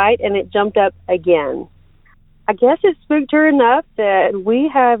 of you, right? And it jumped up again. I guess it spooked her enough that we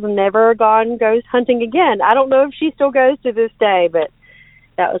have never gone ghost hunting again. I don't know if she still goes to this day, but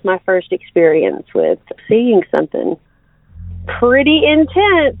that was my first experience with seeing something pretty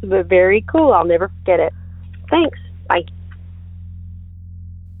intense, but very cool. I'll never forget it. Thanks. Bye.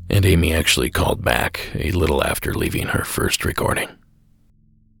 And Amy actually called back a little after leaving her first recording.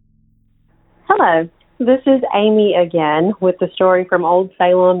 Hello. This is Amy again with the story from Old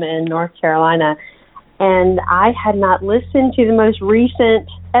Salem in North Carolina. And I had not listened to the most recent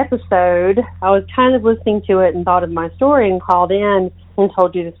episode. I was kind of listening to it and thought of my story and called in and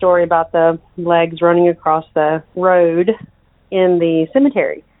told you the story about the legs running across the road in the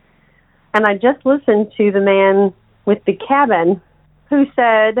cemetery. And I just listened to the man with the cabin who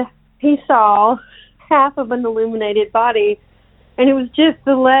said he saw half of an illuminated body and it was just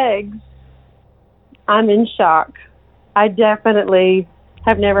the legs. I'm in shock. I definitely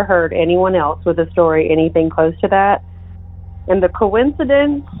have never heard anyone else with a story anything close to that. And the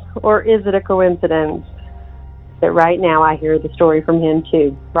coincidence, or is it a coincidence, that right now I hear the story from him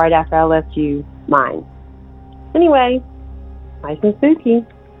too, right after I left you mine. Anyway, nice and spooky.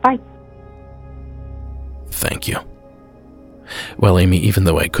 Bye. Thank you. Well, Amy, even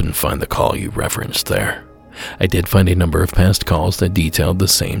though I couldn't find the call you referenced there, I did find a number of past calls that detailed the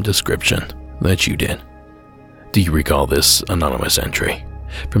same description that you did. Do you recall this anonymous entry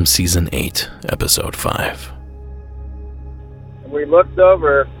from Season 8, Episode 5? we looked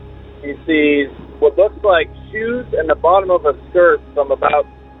over, he sees what looks like shoes and the bottom of a skirt from about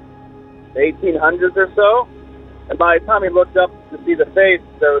the 1800s or so. And by the time he looked up to see the face,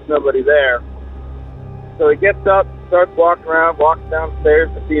 there was nobody there. So he gets up, starts walking around, walks downstairs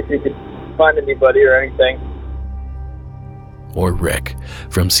to see if he could find anybody or anything. Or Rick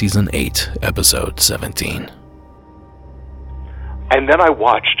from Season 8, Episode 17. And then I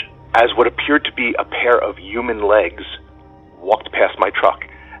watched as what appeared to be a pair of human legs walked past my truck.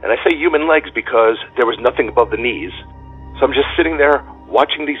 And I say human legs because there was nothing above the knees. So I'm just sitting there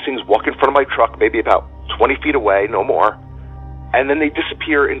watching these things walk in front of my truck, maybe about 20 feet away, no more. And then they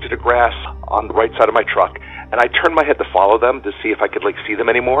disappear into the grass on the right side of my truck. And I turned my head to follow them to see if I could see them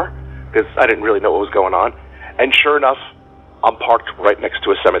anymore, because I didn't really know what was going on. And sure enough, I'm parked right next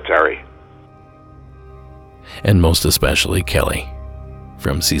to a cemetery. And most especially Kelly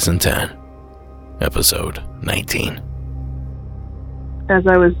from Season 10, Episode 19. As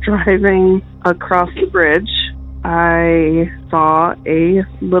I was driving across the bridge, I saw a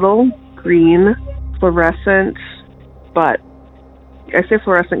little green fluorescent butt. I say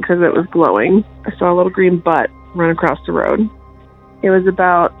fluorescent because it was glowing. I saw a little green butt run across the road. It was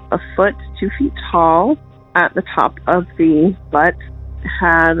about 1 foot, 2 feet tall. At the top of the butt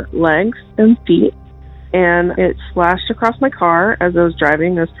had legs and feet, and it splashed across my car as I was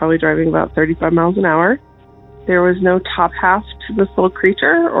driving. I was probably driving about 35 miles an hour. There was no top half to this little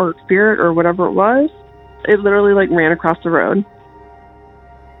creature or spirit or whatever it was. It literally ran across the road.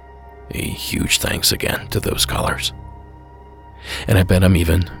 A huge thanks again to those callers. And I bet I'm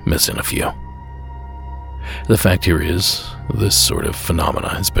even missing a few. The fact here is, this sort of phenomena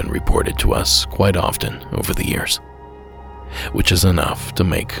has been reported to us quite often over the years, which is enough to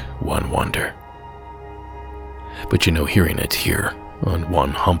make one wonder. But hearing it here on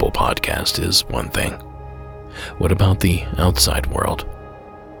one humble podcast is one thing. What about the outside world?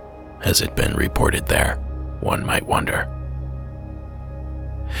 Has it been reported there? One might wonder.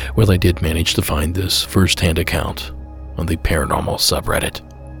 Well, I did manage to find this first-hand account on the paranormal subreddit.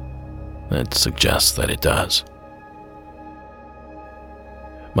 That suggests that it does.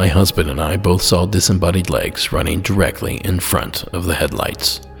 My husband and I both saw disembodied legs running directly in front of the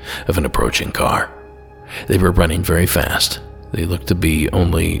headlights of an approaching car. They were running very fast. They looked to be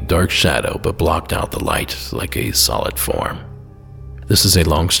only dark shadow, but blocked out the light like a solid form. This is a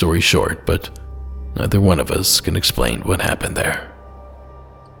long story short, but neither one of us can explain what happened there.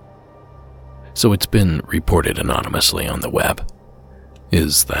 So it's been reported anonymously on the web.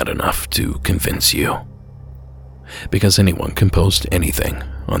 Is that enough to convince you? Because anyone can post anything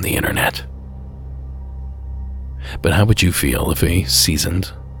on the internet. But how would you feel if a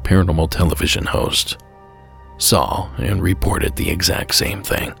seasoned paranormal television host saw and reported the exact same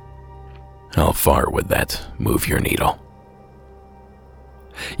thing? How far would that move your needle?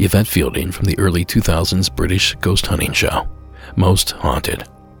 Yvette Fielding from the early 2000s British ghost hunting show, Most Haunted,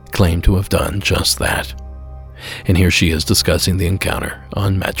 claimed to have done just that. And here she is discussing the encounter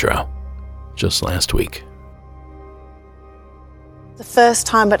on Metro just last week. The first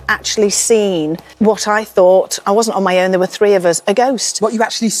time I'd actually seen what I thought, I wasn't on my own, there were 3 of us, a ghost. What, you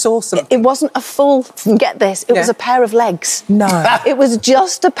actually saw something? It wasn't a full, get this, it was a pair of legs. No. It was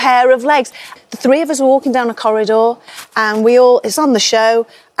just a pair of legs. The 3 of us were walking down a corridor, and it's on the show,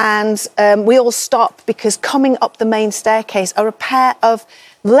 and we all stopped because coming up the main staircase are a pair of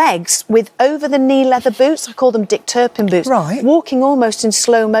legs with over-the-knee leather boots. I call them Dick Turpin boots. Right. Walking almost in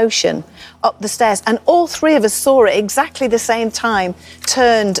slow motion up the stairs. And all 3 of us saw it exactly the same time,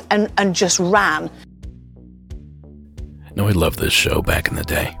 turned and just ran. Now, I loved this show back in the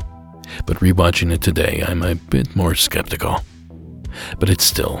day, but rewatching it today, I'm a bit more skeptical. But it's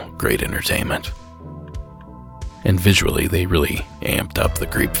still great entertainment. And visually, they really amped up the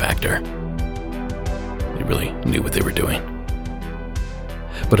creep factor. They really knew what they were doing.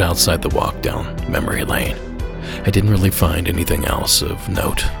 But outside the walk down memory lane, I didn't really find anything else of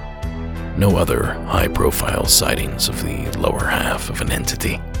note. No other high-profile sightings of the lower half of an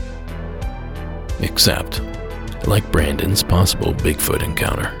entity. Except, like Brandon's possible Bigfoot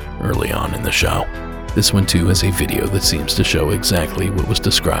encounter early on in the show, this one too has a video that seems to show exactly what was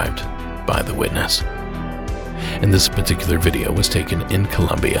described by the witness. And this particular video was taken in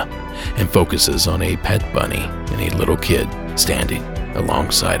Colombia and focuses on a pet bunny and a little kid standing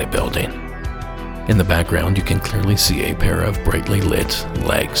alongside a building. In the background, you can clearly see a pair of brightly lit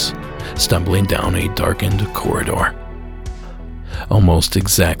legs stumbling down a darkened corridor. Almost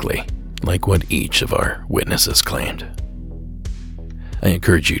exactly like what each of our witnesses claimed. I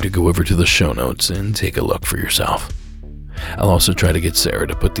encourage you to go over to the show notes and take a look for yourself. I'll also try to get Sarah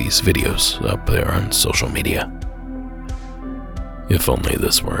to put these videos up there on social media. If only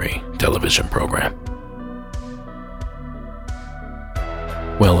this were a television program.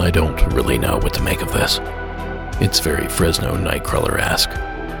 Well, I don't really know what to make of this. It's very Fresno Nightcrawler-esque.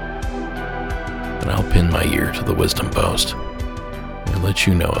 And I'll pin my ear to the wisdom post and let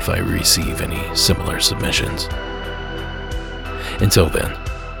you know if I receive any similar submissions. Until then,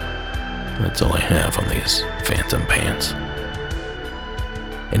 that's all I have on these phantom pants.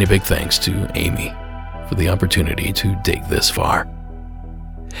 And a big thanks to Amy for the opportunity to dig this far.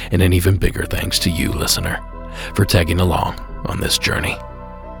 And an even bigger thanks to you, listener, for tagging along on this journey.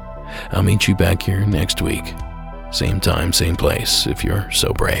 I'll meet you back here next week. Same time, same place, if you're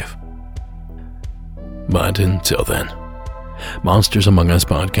so brave. But until then, Monsters Among Us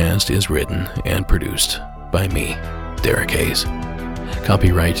podcast is written and produced by me, Derek Hayes.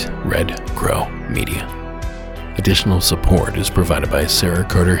 Copyright Red Crow Media. Additional support is provided by Sarah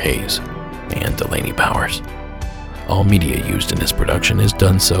Carter Hayes and Delaney Powers. All media used in this production is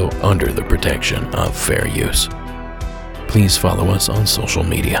done so under the protection of fair use. Please follow us on social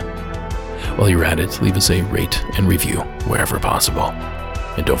media. While you're at it, leave us a rate and review wherever possible.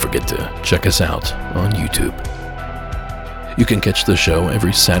 And don't forget to check us out on YouTube. You can catch the show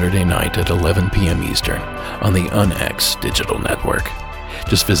every Saturday night at 11 p.m. Eastern on the UnX digital network.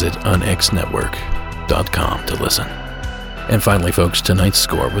 Just visit unxnetwork.com to listen. And finally, folks, tonight's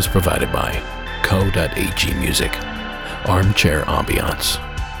score was provided by Co.ag Music, Armchair Ambiance,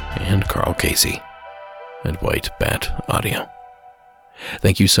 and Carl Casey at White Bat Audio.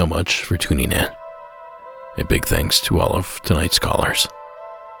 Thank you so much for tuning in. A big thanks to all of tonight's callers.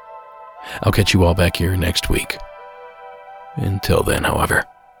 I'll catch you all back here next week. Until then, however,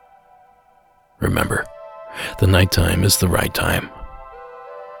 remember, the nighttime is the right time.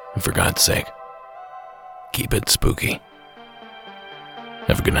 And for God's sake, keep it spooky.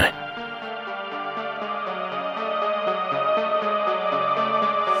 Have a good night.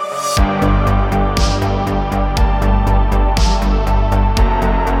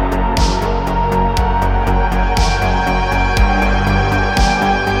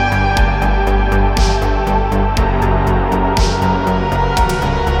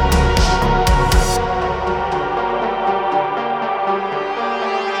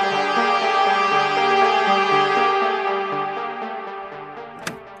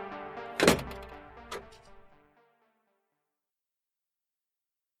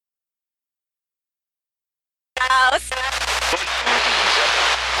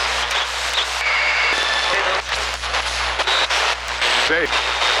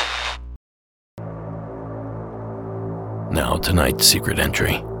 Now, tonight's secret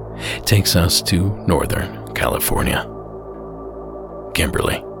entry takes us to Northern California.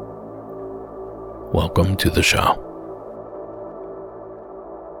 Kimberly, welcome to the show.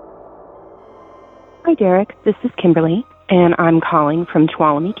 Hi, Derek. This is Kimberly, and I'm calling from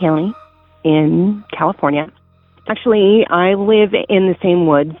Tuolumne County in California. Actually, I live in the same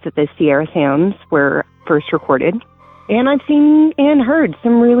woods that the Sierra Sounds were first recorded, and I've seen and heard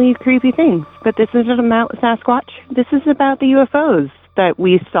some really creepy things. But this isn't about Sasquatch. This is about the UFOs that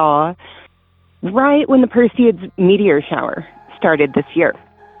we saw right when the Perseids meteor shower started this year.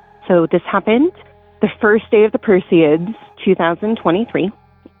 So this happened the first day of the Perseids, 2023,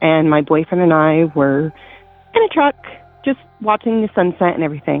 and my boyfriend and I were in a truck just watching the sunset and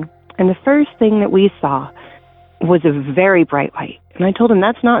everything. And the first thing that we saw was a very bright light. And I told him,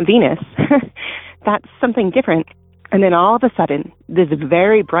 that's not Venus. That's something different. And then all of a sudden, this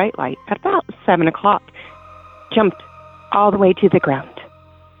very bright light at about 7 o'clock jumped all the way to the ground.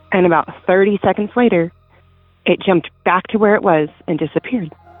 And about 30 seconds later, it jumped back to where it was and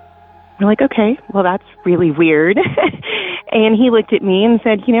disappeared. We're like, okay, well, that's really weird. And he looked at me and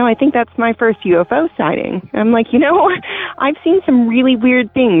said, I think that's my first UFO sighting. I'm like, I've seen some really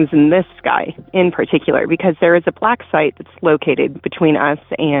weird things in this sky in particular, because there is a black site that's located between us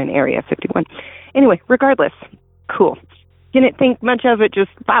and Area 51. Anyway, regardless, cool. Didn't think much of it,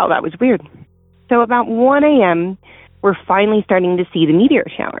 just, wow, that was weird. So about 1 a.m., we're finally starting to see the meteor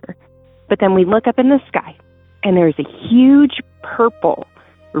shower. But then we look up in the sky, and there's a huge purple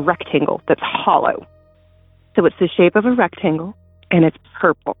rectangle that's hollow. So it's the shape of a rectangle, and it's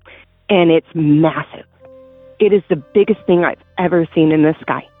purple, and it's massive. It is the biggest thing I've ever seen in the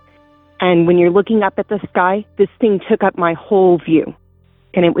sky. And when you're looking up at the sky, this thing took up my whole view,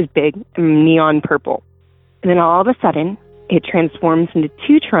 and it was big and neon purple. And then all of a sudden, it transforms into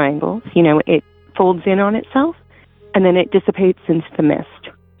two triangles. It folds in on itself, and then it dissipates into the mist.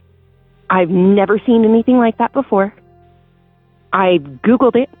 I've never seen anything like that before. I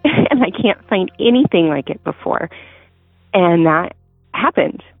Googled it, and I can't find anything like it before. And that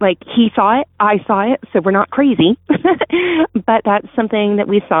happened. Like, he saw it, I saw it, so we're not crazy. But that's something that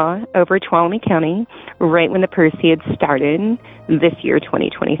we saw over Tuolumne County right when the Perseid started this year,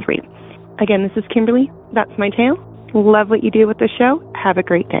 2023. Again, this is Kimberly. That's my tale. Love what you do with the show. Have a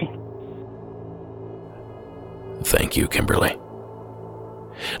great day. Thank you, Kimberly.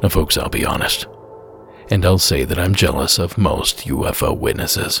 Now, folks, I'll be honest, and I'll say that I'm jealous of most UFO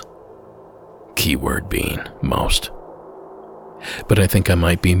witnesses. Keyword being most. But I think I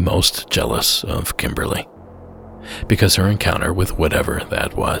might be most jealous of Kimberly, because her encounter with whatever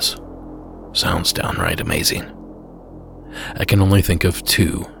that was sounds downright amazing. I can only think of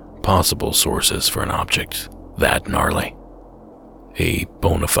two possible sources for an object that gnarly. A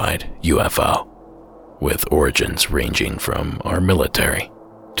bona fide UFO, with origins ranging from our military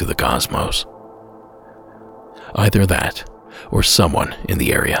to the cosmos. Either that, or someone in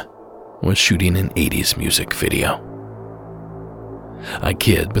the area was shooting an 80s music video. I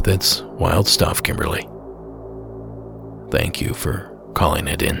kid, but that's wild stuff, Kimberly. Thank you for calling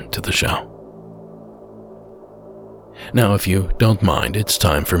it in to the show. Now, if you don't mind, it's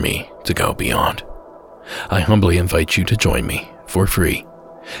time for me to go beyond. I humbly invite you to join me for free.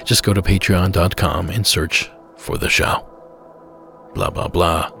 Just go to patreon.com and search for the show. Blah, blah,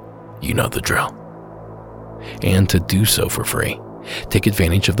 blah. You know the drill. And to do so for free, take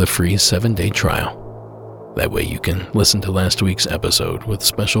advantage of the free 7-day trial. That way you can listen to last week's episode with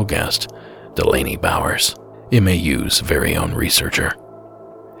special guest Delaney Bowers, MAU's very own researcher.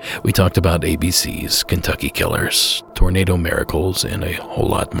 We talked about ABC's Kentucky Killers, Tornado Miracles, and a whole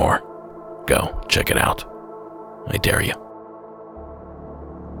lot more. Go check it out. I dare you.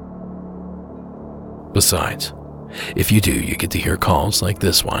 Besides, if you do, you get to hear calls like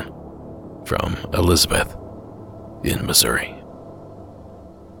this one from Elizabeth in Missouri.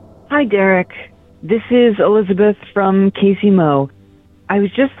 Hi, Derek. This is Elizabeth from Casey Mo. I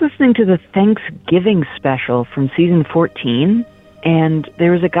was just listening to the Thanksgiving special from season 14, and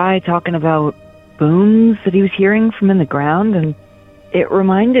there was a guy talking about booms that he was hearing from in the ground, and it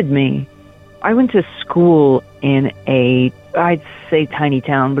reminded me. I went to school in I'd say tiny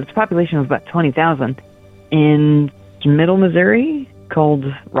town, but its population was about 20,000, in Middle Missouri, called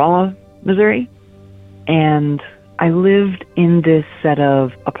Rolla, Missouri. And I lived in this set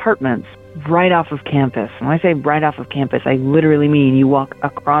of apartments right off of campus. When I say right off of campus, I literally mean you walk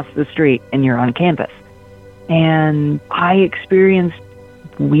across the street and you're on campus. And I experienced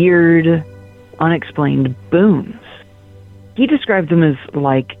weird, unexplained booms. He described them as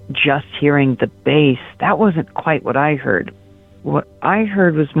like just hearing the bass. That wasn't quite what I heard. What I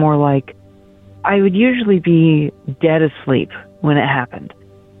heard was more like I would usually be dead asleep when it happened.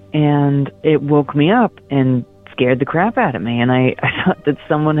 And it woke me up and scared the crap out of me. And I thought that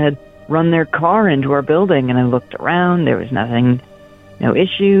someone had run their car into our building, and I looked around. There was nothing, no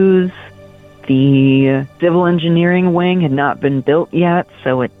issues. The civil engineering wing had not been built yet,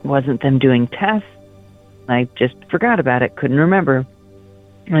 so it wasn't them doing tests. I just forgot about it, couldn't remember.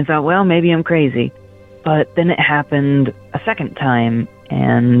 And I thought, well, maybe I'm crazy. But then it happened a second time,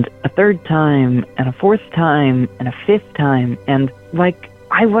 and a third time, and a fourth time, and a fifth time. And like,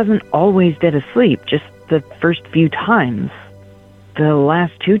 I wasn't always dead asleep, just the first few times. The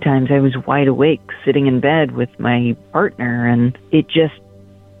last 2 times I was wide awake, sitting in bed with my partner, and it just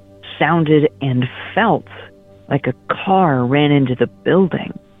sounded and felt like a car ran into the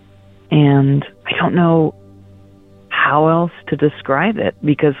building. And I don't know how else to describe it,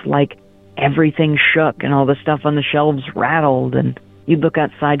 because like everything shook and all the stuff on the shelves rattled, and you'd look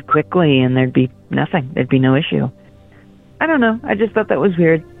outside quickly and there'd be nothing. There'd be no issue. I don't know. I just thought that was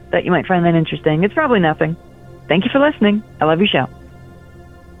weird. Thought you might find that interesting. It's probably nothing. Thank you for listening. I love your show.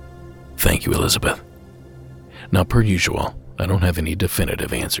 Thank you, Elizabeth. Now, per usual, I don't have any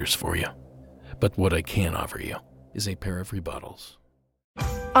definitive answers for you, but what I can offer you is a pair of rebuttals.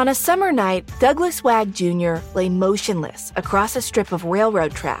 On a summer night, Douglas Wag Jr. lay motionless across a strip of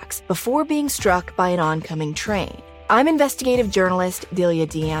railroad tracks before being struck by an oncoming train. I'm investigative journalist Delia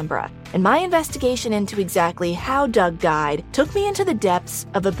D'Ambra, and my investigation into exactly how Doug died took me into the depths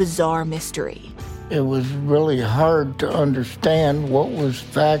of a bizarre mystery. It was really hard to understand what was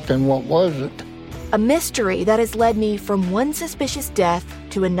fact and what wasn't. A mystery that has led me from one suspicious death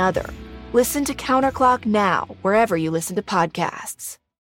to another. Listen to Counterclock now, wherever you listen to podcasts.